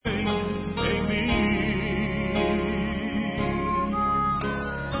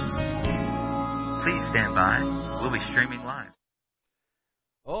stand by. We'll be streaming live.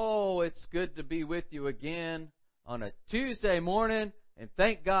 Oh, it's good to be with you again on a Tuesday morning, and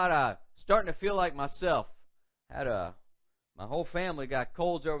thank God I'm starting to feel like myself. My whole family got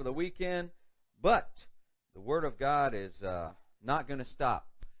colds over the weekend, but the Word of God is not going to stop.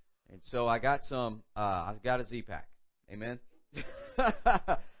 And so I got a Z-Pack. Amen.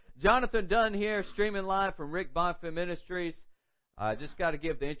 Johnathan Dunn here, streaming live from Rick Bonfim Ministries. I just got to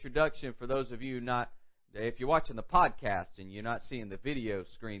give the introduction for those of you if you're watching the podcast and you're not seeing the video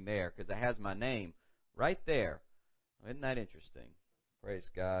screen there, because it has my name right there. Isn't that interesting? Praise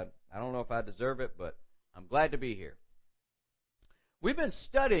God. I don't know if I deserve it, but I'm glad to be here. We've been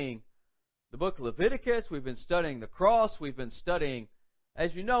studying the book of Leviticus. We've been studying the cross. We've been studying,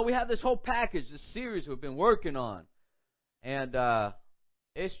 as you know, we have this whole package, this series we've been working on. And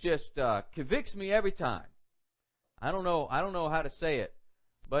it's just convicts me every time. I don't know how to say it,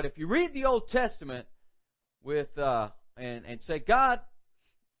 but if you read the Old Testament with and say, God,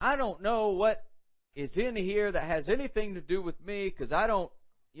 I don't know what is in here that has anything to do with me, because I don't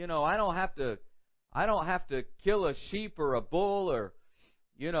have to kill a sheep or a bull, or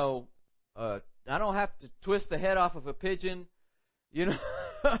I don't have to twist the head off of a pigeon, and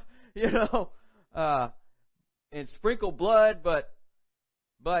sprinkle blood, but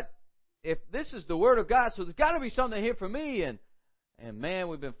if this is the Word of God, so there's got to be something here for me. And man,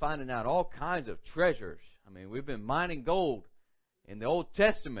 we've been finding out all kinds of treasures. I mean, we've been mining gold in the Old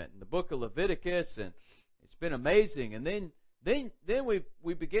Testament, in the book of Leviticus, and it's been amazing. And then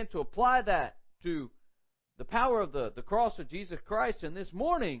we begin to apply that to the power of the cross of Jesus Christ. And this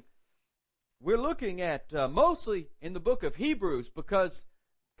morning, we're looking at mostly in the book of Hebrews, because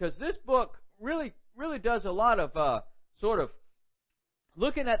this book really does a lot of sort of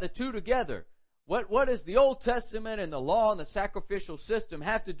looking at the two together. What does the Old Testament and the law and the sacrificial system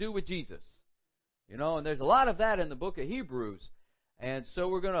have to do with Jesus? And there's a lot of that in the book of Hebrews. And so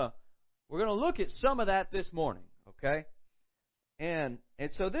we're gonna look at some of that this morning, okay? And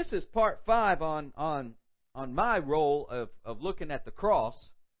so this is part 5 on my role of looking at the cross.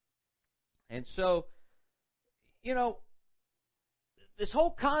 And so, this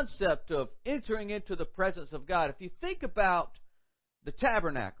whole concept of entering into the presence of God, if you think about the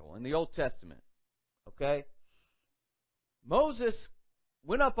tabernacle in the Old Testament, okay? Moses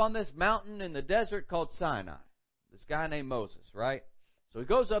went up on this mountain in the desert called Sinai. This guy named Moses, right? So he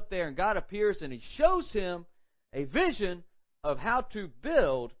goes up there and God appears and he shows him a vision of how to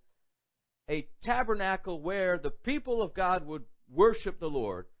build a tabernacle where the people of God would worship the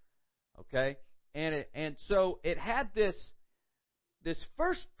Lord, okay? And so it had this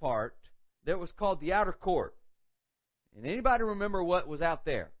first part that was called the outer court. And anybody remember what was out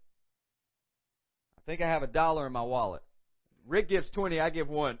there? I think I have $1 in my wallet. Rick gives 20, I give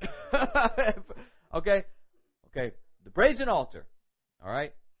 1. Okay? Okay. The brazen altar. All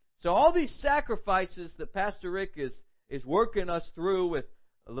right? So all these sacrifices that Pastor Rick is working us through with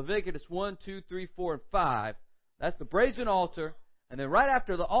Leviticus 1, 2, 3, 4, and 5, that's the brazen altar. And then right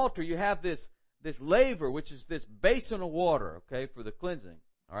after the altar, you have this laver, which is this basin of water, okay, for the cleansing.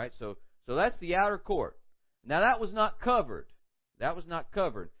 All right? So that's the outer court. Now, that was not covered. That was not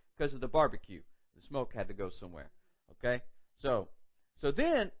covered because of the barbecue. The smoke had to go somewhere. Okay? So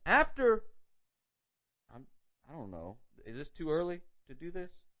then, after, I don't know, is this too early to do this?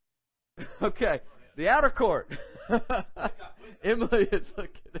 Okay, the outer court. Emily is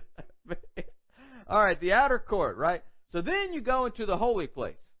looking at me. All right, the outer court, right? So then you go into the holy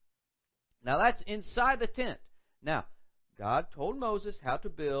place. Now, that's inside the tent. Now, God told Moses how to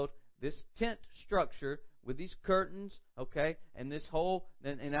build this tent structure with these curtains, okay, and this whole,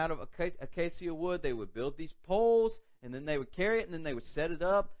 and out of acacia wood, they would build these poles, and then they would carry it, and then they would set it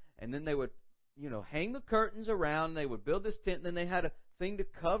up, and then they would, hang the curtains around, and they would build this tent, and then they had a thing to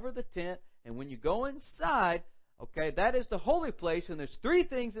cover the tent, and when you go inside, okay, that is the holy place, and there's 3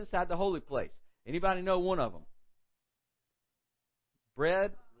 things inside the holy place. Anybody know one of them?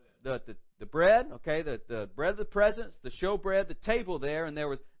 Bread, the bread, okay, the bread of the presence, the showbread, the table there, and there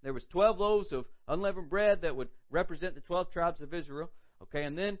was 12 loaves of unleavened bread that would represent the 12 tribes of Israel, okay,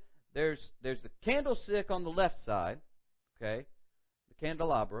 and then there's the candlestick on the left side, okay, the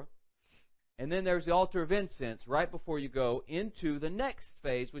candelabra, and then there's the altar of incense right before you go into the next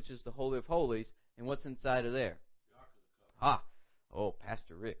phase, which is the Holy of Holies, and what's inside of there? Oh,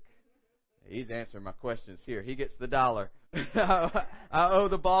 Pastor Rick. He's answering my questions here. He gets the $1. I owe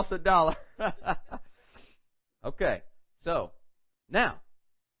the boss $1. Okay, so now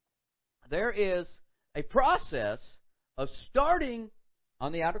there is a process of starting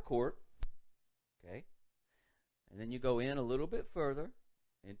on the outer court, okay, and then you go in a little bit further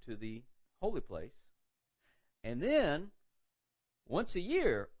into the holy place, And then, once a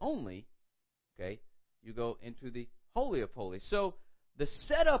year only, okay, you go into the Holy of Holies. So, the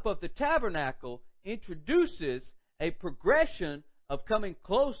setup of the tabernacle introduces a progression of coming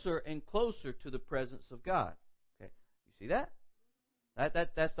closer and closer to the presence of God. Okay, you see that?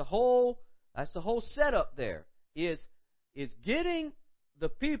 That's the whole setup there. Is getting the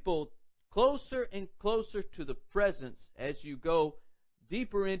people closer and closer to the presence as you go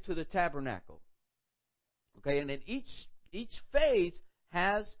deeper into the tabernacle. Okay, and then each phase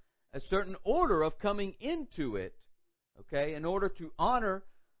has a certain order of coming into it. Okay, in order to honor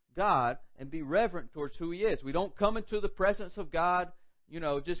God and be reverent towards who He is. We don't come into the presence of God,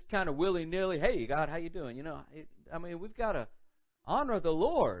 just kind of willy-nilly. Hey, God, how you doing? We've got to honor the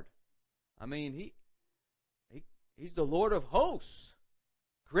Lord. He's the Lord of hosts,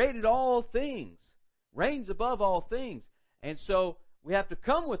 created all things, reigns above all things. And so we have to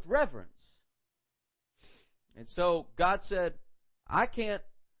come with reverence. And so God said, I can't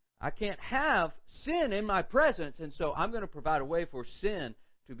have sin in my presence, and so I'm going to provide a way for sin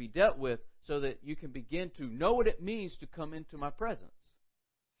to be dealt with so that you can begin to know what it means to come into my presence.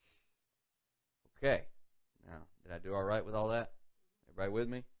 Okay. Now, did I do all right with all that? Everybody with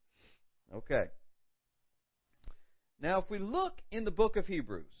me? Okay. Now, if we look in the book of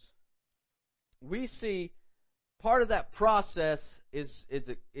Hebrews, we see part of that process is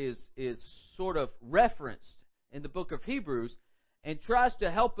sort of referenced in the book of Hebrews and tries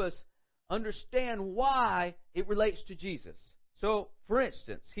to help us understand why it relates to Jesus. So, for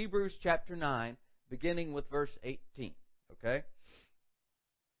instance, Hebrews chapter 9, beginning with verse 18. Okay?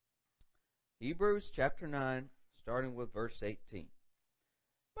 Hebrews chapter 9, starting with verse 18.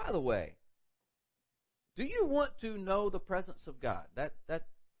 By the way, do you want to know the presence of God?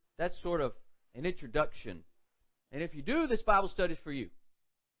 That's sort of an introduction. And if you do, this Bible study is for you.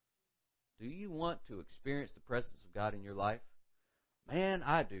 Do you want to experience the presence of God in your life? Man,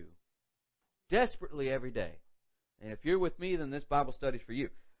 I do. Desperately every day. And if you're with me, then this Bible study is for you.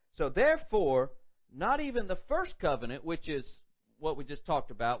 So therefore, not even the first covenant, which is what we just talked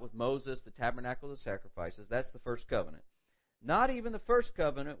about with Moses, the tabernacle, the sacrifices, that's the first covenant. Not even the first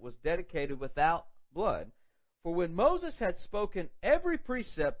covenant was dedicated without blood. For when Moses had spoken every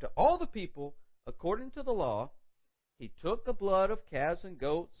precept to all the people according to the law, he took the blood of calves and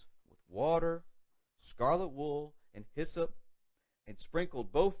goats with water, scarlet wool, and hyssop, and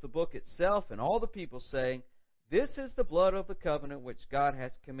sprinkled both the book itself and all the people, saying, This is the blood of the covenant which God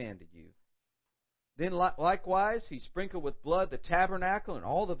has commanded you. Then likewise he sprinkled with blood the tabernacle and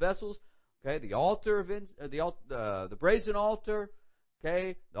all the vessels, okay, the altar, the brazen altar,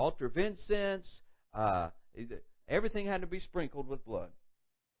 okay, the altar of incense, everything had to be sprinkled with blood.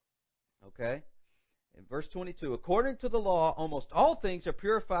 Okay? In verse 22, according to the law, almost all things are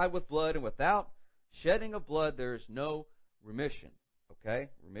purified with blood, and without shedding of blood there is no remission. Okay?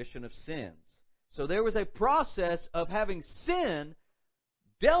 Remission of sins. So there was a process of having sin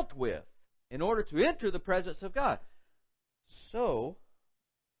dealt with in order to enter the presence of God. So,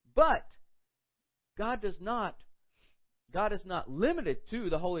 but God is not limited to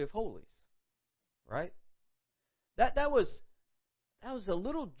the Holy of Holies. Right? That was a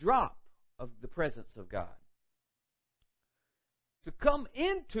little drop of the presence of God. To come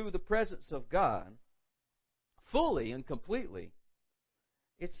into the presence of God fully and completely,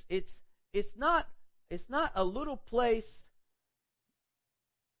 it's not a little place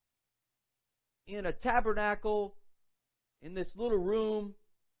in a tabernacle in this little room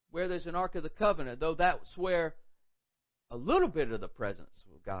where there's an Ark of the Covenant, though that's where a little bit of the presence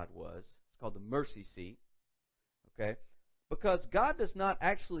of God was. It's called the mercy seat. Okay? Because God does not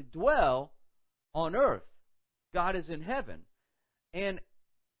actually dwell on earth. God is in heaven. And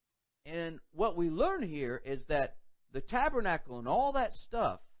what we learn here is that the tabernacle and all that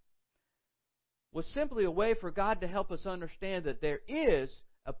stuff was simply a way for God to help us understand that there is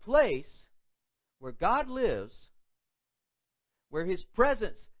a place where God lives, where His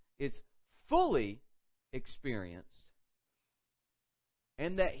presence is fully experienced,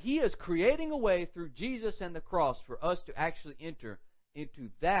 and that He is creating a way through Jesus and the cross for us to actually enter into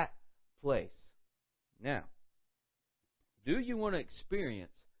that place. Now, do you want to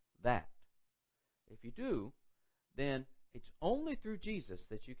experience that? If you do, then it's only through Jesus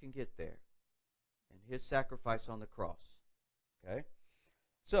that you can get there and His sacrifice on the cross. Okay?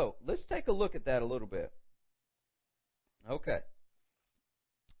 So, let's take a look at that a little bit. Okay.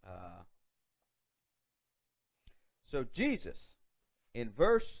 So, Jesus, in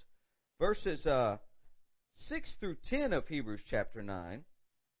verses 6 through 10 of Hebrews chapter 9,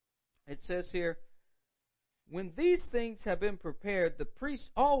 it says here, When these things have been prepared, the priest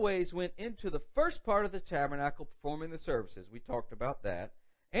always went into the first part of the tabernacle performing the services. We talked about that.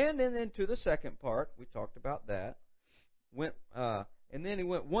 And then into the second part. We talked about that. And then he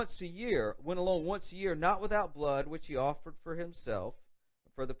went along once a year, not without blood, which he offered for himself,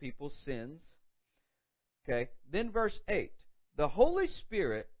 for the people's sins. Okay. Then verse 8. The Holy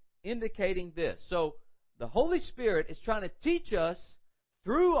Spirit indicating this. So, the Holy Spirit is trying to teach us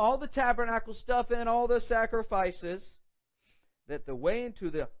through all the tabernacle stuff and all the sacrifices that the way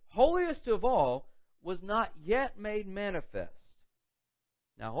into the holiest of all was not yet made manifest.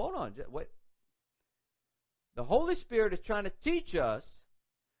 Now, hold on. Wait. The Holy Spirit is trying to teach us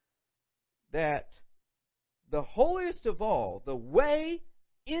that the holiest of all, the way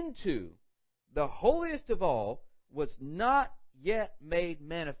into the holiest of all, was not yet made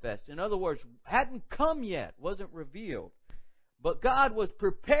manifest. In other words, hadn't come yet, wasn't revealed. But God was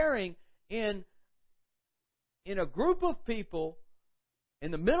preparing in a group of people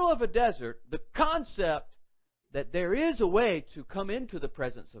in the middle of a desert the concept that there is a way to come into the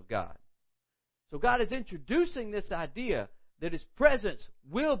presence of God. So God is introducing this idea that His presence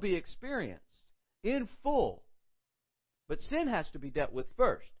will be experienced in full. But sin has to be dealt with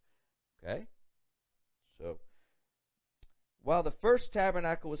first. Okay? So, while the first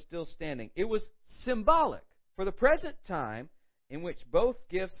tabernacle was still standing, it was symbolic for the present time in which both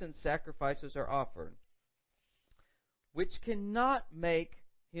gifts and sacrifices are offered, which cannot make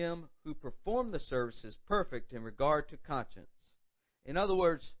him who performed the services perfect in regard to conscience. In other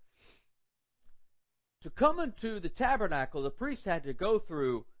words, to come into the tabernacle, the priest had to go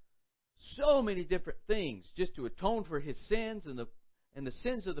through so many different things just to atone for his sins and the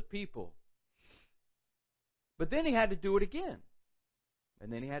sins of the people. But then he had to do it again.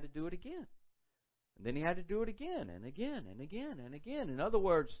 And then he had to do it again. And then he had to do it again and again and again and again. In other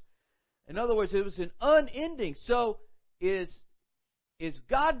words, it was an unending. So is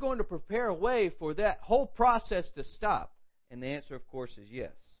God going to prepare a way for that whole process to stop? And the answer, of course, is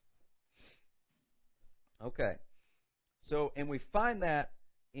yes. Okay. So, and we find that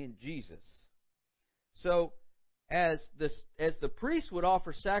in Jesus. So, as the priest would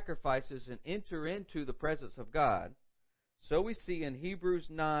offer sacrifices and enter into the presence of God, so we see in Hebrews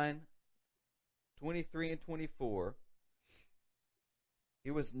 9:23 and 24,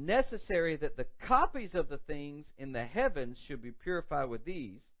 it was necessary that the copies of the things in the heavens should be purified with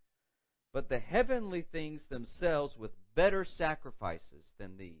these, but the heavenly things themselves with better sacrifices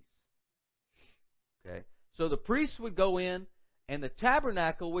than these. Okay? So the priests would go in, and the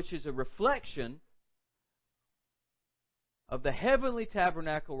tabernacle, which is a reflection of the heavenly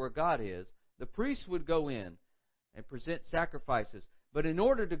tabernacle where God is, the priests would go in and present sacrifices. But in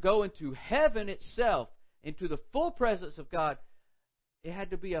order to go into heaven itself, into the full presence of God, it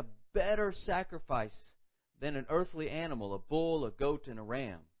had to be a better sacrifice than an earthly animal, a bull, a goat, and a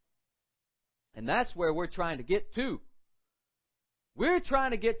ram. And that's where we're trying to get to. We're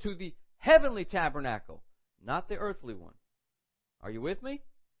trying to get to the heavenly tabernacle, not the earthly one. Are you with me?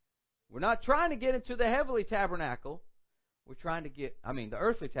 We're not trying to get into the heavenly tabernacle. We're trying to get, the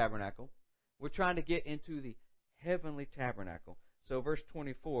earthly tabernacle. We're trying to get into the heavenly tabernacle. So verse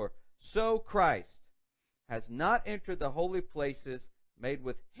 24, so Christ has not entered the holy places made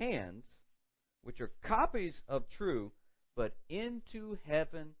with hands, which are copies of true, but into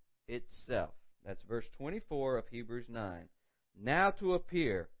heaven itself. That's verse 24 of Hebrews 9. Now to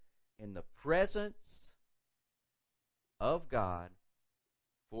appear in the presence of God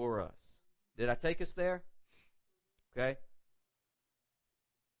for us. Did I take us there? Okay.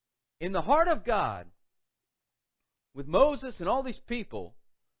 In the heart of God, with Moses and all these people,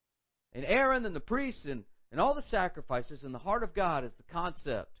 and Aaron and the priests and all the sacrifices, in the heart of God is the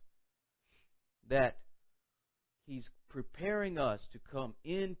concept that He's preparing us to come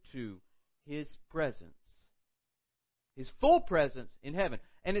into His presence. His full presence in heaven.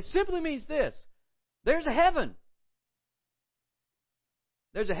 And it simply means this. There's a heaven.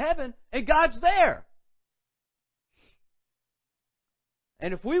 There's a heaven, and God's there.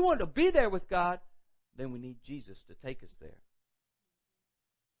 And if we want to be there with God, then we need Jesus to take us there.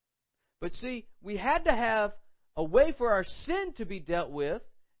 But see, we had to have a way for our sin to be dealt with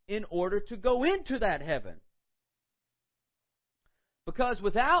in order to go into that heaven. Because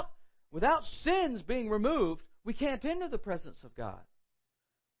without sins being removed, we can't enter the presence of God.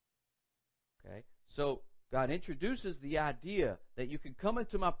 Okay? So God introduces the idea that you can come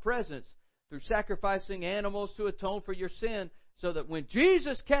into my presence through sacrificing animals to atone for your sin, so that when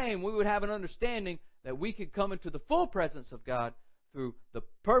Jesus came, we would have an understanding that we could come into the full presence of God through the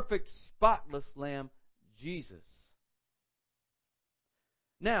perfect, spotless Lamb, Jesus.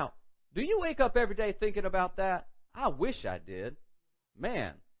 Now, Do you wake up every day thinking about that? I wish I did.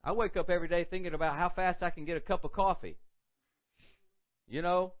 Man, I wake up every day thinking about how fast I can get a cup of coffee. You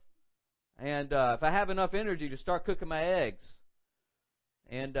know? And if I have enough energy to start cooking my eggs.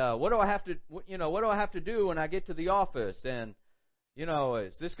 And what do I have to do when I get to the office? And,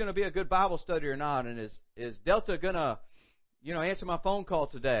 is this going to be a good Bible study or not? And is Delta going to, answer my phone call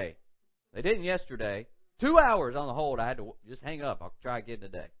today? They didn't yesterday. 2 hours on the hold. I had to just hang up. I'll try again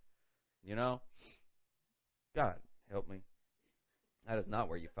today. God, help me. That is not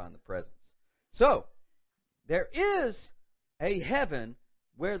where you find the presence. So, there is a heaven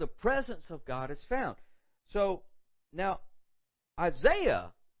where the presence of God is found. So, now,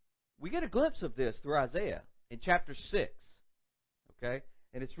 Isaiah, we get a glimpse of this through Isaiah in chapter 6. Okay?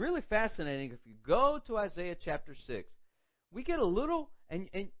 And it's really fascinating. If you go to Isaiah chapter 6, we get a little, and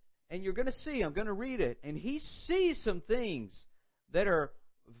you're going to see, I'm going to read it, and he sees some things that are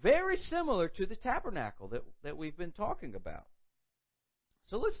very similar to the tabernacle that we've been talking about.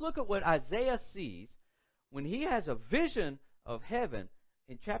 So let's look at what Isaiah sees when he has a vision of heaven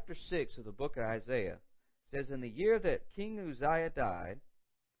in chapter 6 of the book of Isaiah. It says, "In the year that King Uzziah died,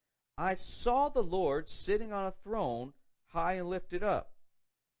 I saw the Lord sitting on a throne high and lifted up,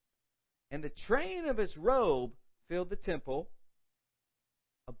 and the train of his robe filled the temple.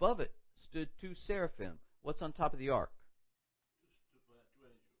 Above it stood 2 seraphim." What's on top of the ark?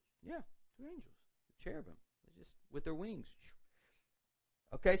 Yeah, 2 angels, the cherubim, just with their wings.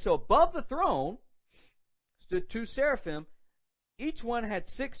 Okay, so above the throne stood 2 seraphim. Each one had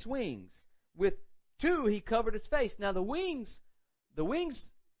 6 wings. With 2 he covered his face. Now the wings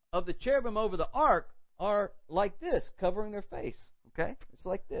of the cherubim over the ark are like this, covering their face. Okay, it's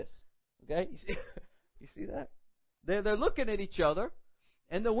like this. Okay, you see that? They're looking at each other,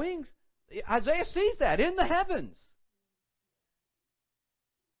 and the wings. Isaiah sees that in the heavens.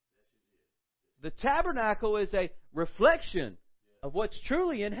 The tabernacle is a reflection of what's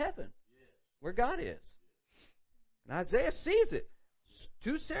truly in heaven, where God is. And Isaiah sees it.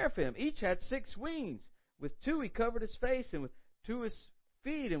 2 seraphim, each had 6 wings. With 2 he covered his face, and with 2 his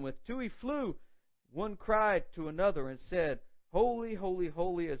feet, and with 2 he flew. One cried to another and said, "Holy, holy,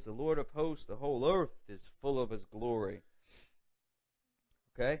 holy is the Lord of hosts. The whole earth is full of His glory."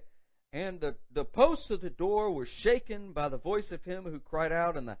 Okay? And the posts of the door were shaken by the voice of him who cried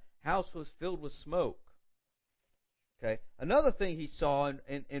out, and the house was filled with smoke. Okay. Another thing he saw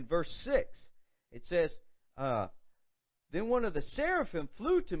in verse 6, it says, "Then one of the seraphim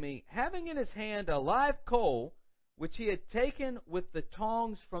flew to me, having in his hand a live coal, which he had taken with the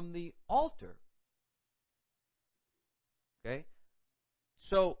tongs from the altar." Okay.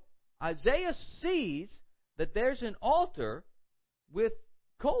 So Isaiah sees that there's an altar with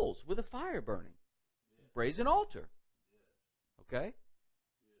coals, with a fire burning. Brazen altar. Okay.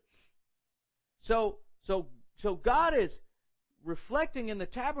 So God is reflecting in the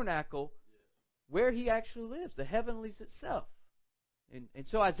tabernacle where He actually lives, the heavenlies itself. And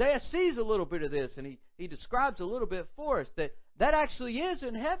so Isaiah sees a little bit of this, and he describes a little bit for us that actually is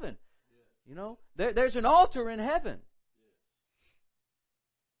in heaven. There's an altar in heaven.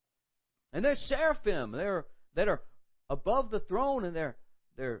 And there's seraphim that are above the throne, and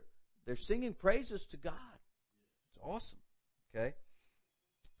they're singing praises to God. It's awesome. Okay?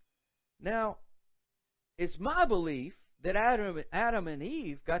 Now, it's my belief that Adam and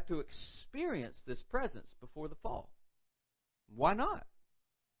Eve got to experience this presence before the fall. Why not?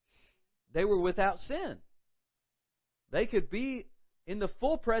 They were without sin. They could be in the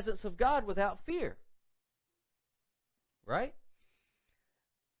full presence of God without fear. Right?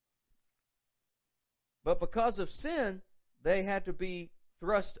 But because of sin, they had to be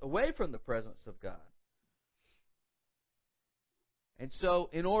thrust away from the presence of God. And so,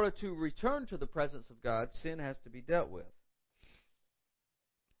 in order to return to the presence of God, sin has to be dealt with.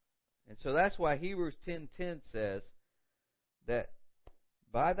 And so that's why Hebrews 10:10 says that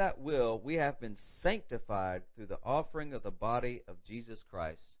by that will we have been sanctified through the offering of the body of Jesus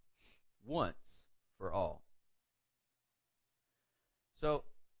Christ once for all. So,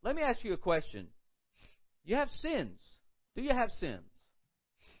 let me ask you a question. You have sins. Do you have sins?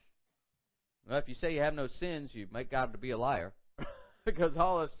 Well, if you say you have no sins, you make God to be a liar. Because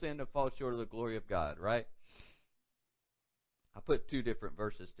all have sinned and fall short of the glory of God, right? I put 2 different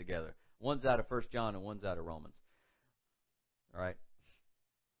verses together. One's out of 1 John and one's out of Romans. All right?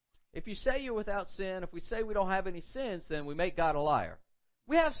 If you say you're without sin, if we say we don't have any sins, then we make God a liar.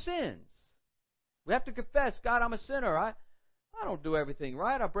 We have sins. We have to confess, God, I'm a sinner. I don't do everything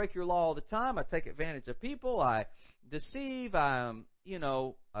right. I break your law all the time. I take advantage of people. I deceive. I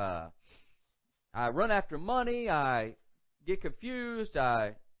run after money. I get confused.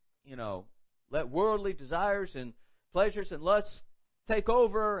 I let worldly desires and pleasures and lusts take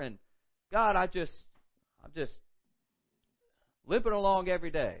over, and God, I'm just limping along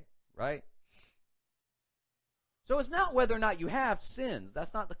every day, right? So it's not whether or not you have sins.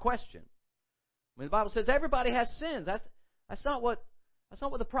 That's not the question. I mean, the Bible says everybody has sins. That's not what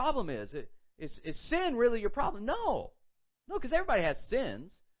the problem is. Is sin really your problem? No, because everybody has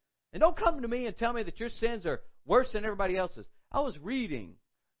sins. And don't come to me and tell me that your sins are worse than everybody else's. I was reading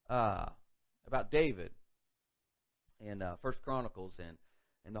about David in First Chronicles,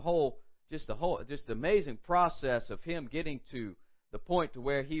 and the amazing process of him getting to the point to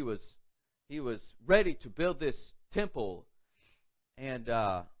where he was ready to build this temple. And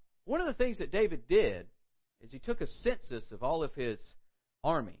one of the things that David did is he took a census of all of his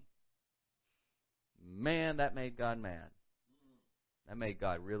army. Man, that made God mad. That made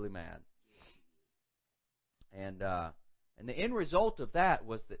God really mad. And the end result of that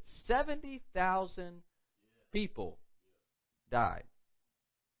was that 70,000 people died.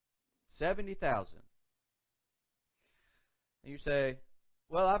 70,000. And you say,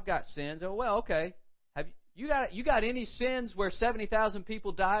 well, I've got sins. Oh, well, okay. Have you got any sins where 70,000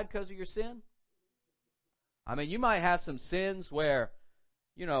 people died because of your sin? I mean, you might have some sins where,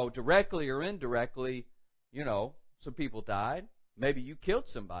 directly or indirectly, some people died. Maybe you killed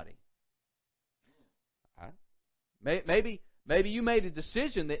somebody. Maybe you made a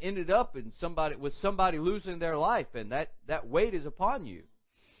decision that ended up in somebody losing their life, and that weight is upon you.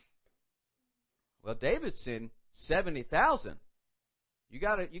 Well, David sinned 70,000. You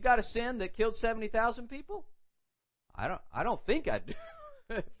got a sin that killed 70,000 people? I don't think I do.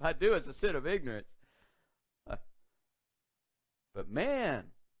 If I do, it's a sin of ignorance. But man,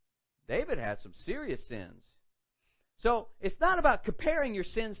 David had some serious sins. So it's not about comparing your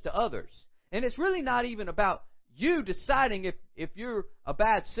sins to others. And it's really not even about you deciding if you're a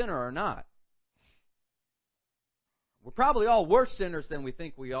bad sinner or not. We're probably all worse sinners than we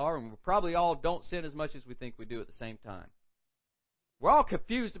think we are, and we probably all don't sin as much as we think we do at the same time. We're all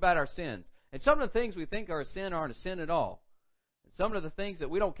confused about our sins. And some of the things we think are a sin aren't a sin at all. And some of the things that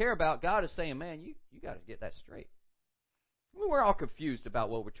we don't care about, God is saying, man, you got to get that straight. I mean, we're all confused about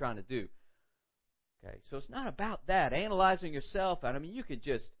what we're trying to do. Okay, so it's not about that, analyzing yourself. I mean, you could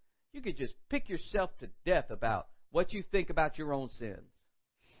just pick yourself to death about what you think about your own sins.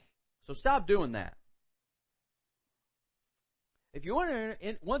 So stop doing that. If you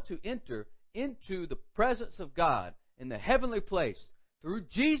want to enter into the presence of God in the heavenly place through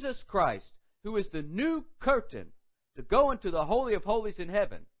Jesus Christ, who is the new curtain to go into the Holy of Holies in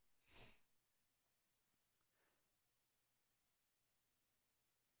heaven,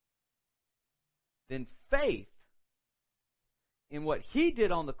 then faith in what He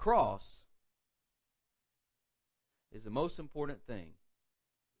did on the cross is the most important thing.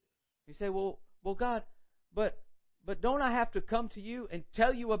 You say, well, God, but don't I have to come to you and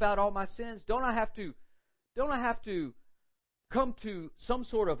tell you about all my sins? Don't I have to come to some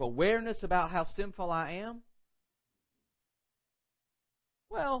sort of awareness about how sinful I am?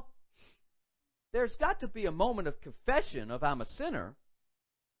 Well, there's got to be a moment of confession of I'm a sinner.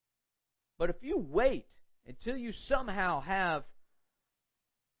 But if you wait until you somehow have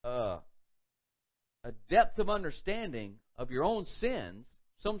a depth of understanding of your own sins,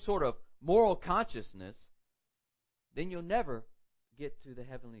 some sort of moral consciousness, then you'll never get to the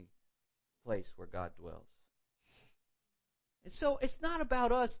heavenly place where God dwells. And so it's not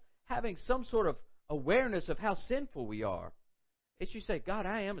about us having some sort of awareness of how sinful we are. It's you say, God,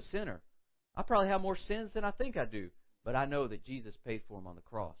 I am a sinner. I probably have more sins than I think I do, but I know that Jesus paid for them on the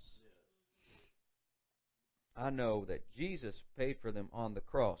cross. I know that Jesus paid for them on the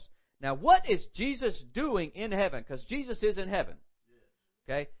cross. Now, what is Jesus doing in heaven? Because Jesus is in heaven.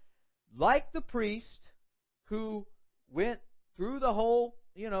 Okay? Like the priest who went through the whole,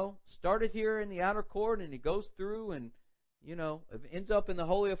 started here in the outer court and he goes through and, ends up in the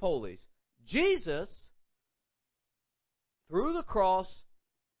Holy of Holies. Jesus, through the cross,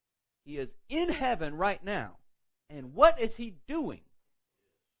 He is in heaven right now. And what is He doing?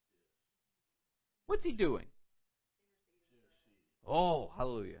 What's He doing? Oh,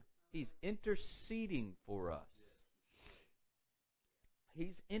 hallelujah. He's interceding for us.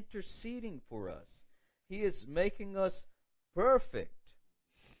 He's interceding for us. He is making us perfect.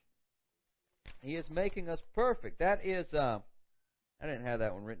 He is making us perfect. That is, I didn't have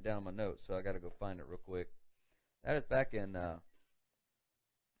that one written down in my notes, so I got to go find it real quick. That is back in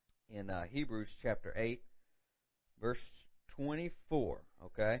Hebrews chapter 8, verse 24.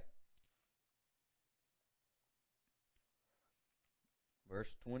 Okay? Verse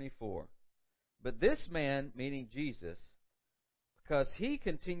 24. But this man, meaning Jesus, because He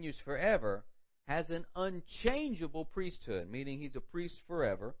continues forever, has an unchangeable priesthood, meaning He's a priest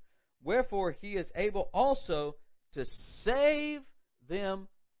forever. Wherefore He is able also to save them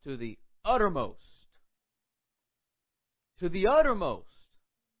to the uttermost. To the uttermost,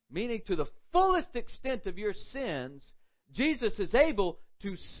 meaning to the fullest extent of your sins, Jesus is able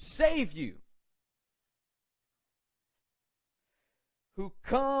to save you. Who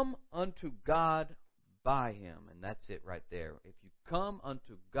come unto God by Him. And that's it right there. If you come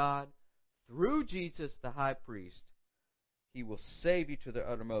unto God through Jesus the high priest, He will save you to the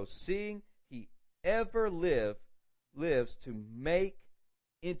uttermost, seeing He ever lives to make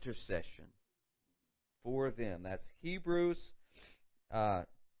intercession for them. That's Hebrews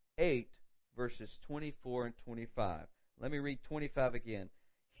 8, verses 24 and 25. Let me read 25 again.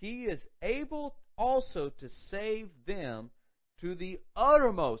 He is able also to save them to the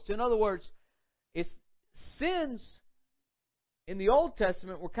uttermost. In other words, it's sins in the Old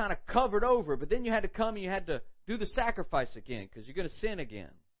Testament were kind of covered over, but then you had to come and you had to do the sacrifice again because you're going to sin again.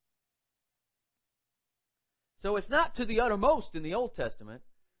 So it's not to the uttermost in the Old Testament.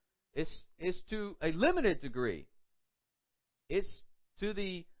 It's to a limited degree. It's to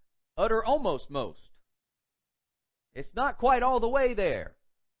the utter almost most. It's not quite all the way there.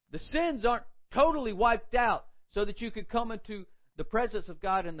 The sins aren't totally wiped out so that you could come into the presence of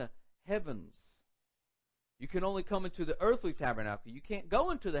God in the heavens. You can only come into the earthly tabernacle. You can't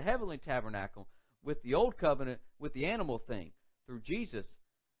go into the heavenly tabernacle with the old covenant, with the animal thing. Through Jesus,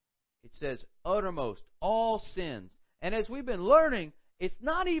 it says uttermost, all sins. And as we've been learning, it's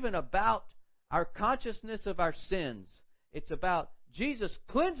not even about our consciousness of our sins. It's about Jesus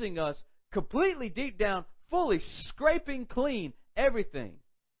cleansing us completely deep down, fully scraping clean everything.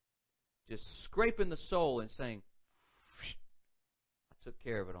 Just scraping the soul and saying, I took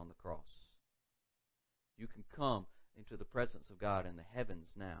care of it on the cross. You can come into the presence of God in the heavens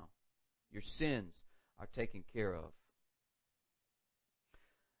now. Your sins are taken care of.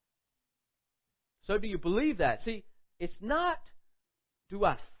 So do you believe that? See, it's not, do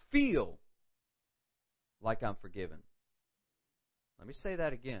I feel like I'm forgiven? Let me say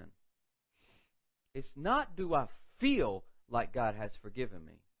that again. It's not, do I feel like God has forgiven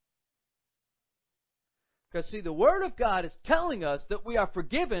me? Because, see, the Word of God is telling us that we are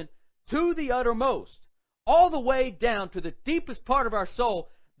forgiven to the uttermost, all the way down to the deepest part of our soul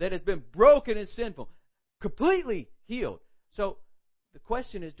that has been broken and sinful, completely healed. So, the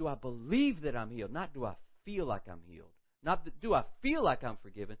question is, do I believe that I'm healed? Not do I feel like I'm healed. Not that, do I feel like I'm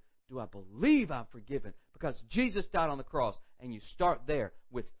forgiven? Do I believe I'm forgiven? Because Jesus died on the cross, and you start there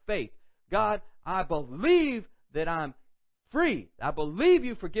with faith. God, I believe that I'm free. I believe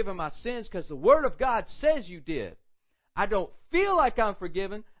you've forgiven my sins because the Word of God says you did. I don't feel like I'm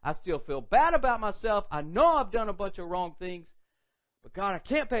forgiven. I still feel bad about myself. I know I've done a bunch of wrong things. But God, I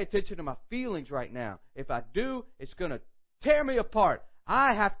can't pay attention to my feelings right now. If I do, it's going to tear me apart.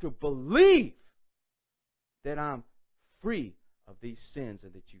 I have to believe that I'm free of these sins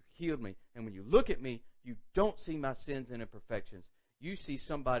and that you healed me. And when you look at me, you don't see my sins and imperfections. You see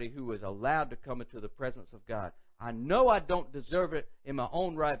somebody who is allowed to come into the presence of God. I know I don't deserve it in my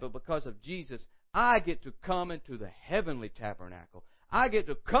own right, but because of Jesus, I get to come into the heavenly tabernacle. I get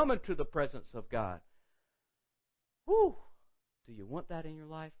to come into the presence of God. Whew. Do you want that in your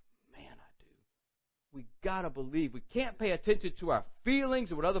life? Man, I do. We got to believe. We can't pay attention to our feelings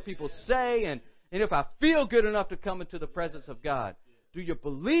and what other people say, and if I feel good enough to come into the presence of God. Do you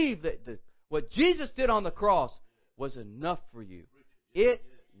believe that what Jesus did on the cross was enough for you? It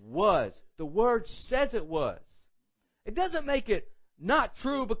was. The Word says it was. It doesn't make it not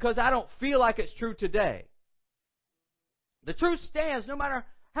true because I don't feel like it's true today. The truth stands no matter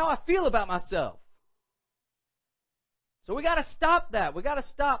how I feel about myself. So we got to stop that. We got to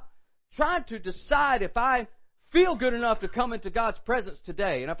stop trying to decide if I feel good enough to come into God's presence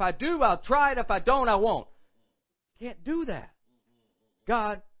today. And if I do, I'll try it. If I don't, I won't. Can't do that.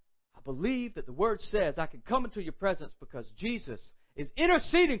 God, I believe that the Word says I can come into your presence because Jesus is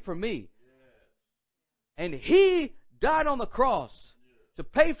interceding for me. And He died on the cross to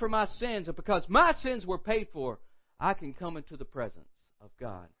pay for my sins. And because my sins were paid for, I can come into the presence of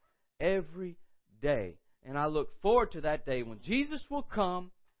God every day. And I look forward to that day when Jesus will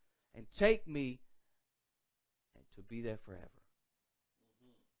come and take me and to be there forever.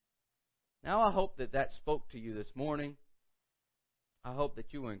 Now I hope that spoke to you this morning. I hope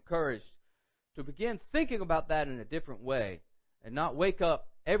that you were encouraged to begin thinking about that in a different way and not wake up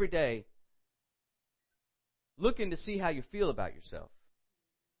every day looking to see how you feel about yourself.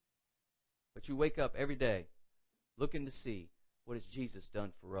 But you wake up every day looking to see what has Jesus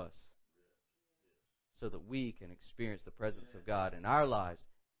done for us so that we can experience the presence of God in our lives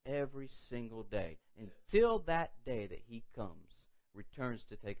every single day until that day that He comes, returns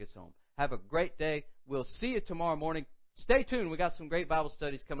to take us home. Have a great day. We'll see you tomorrow morning. Stay tuned. We got some great Bible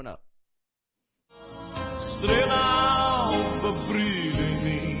studies coming up. Estrela alva brilha em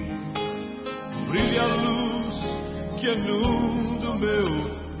mim, brilha a luz que inunda o meu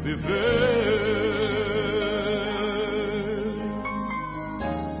viver.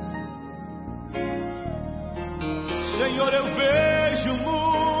 Senhor, eu vejo o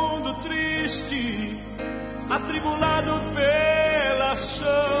mundo triste, atribulado pela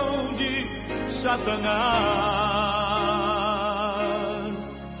ação de Satanás.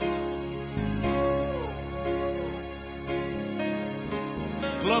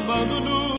 Clamando no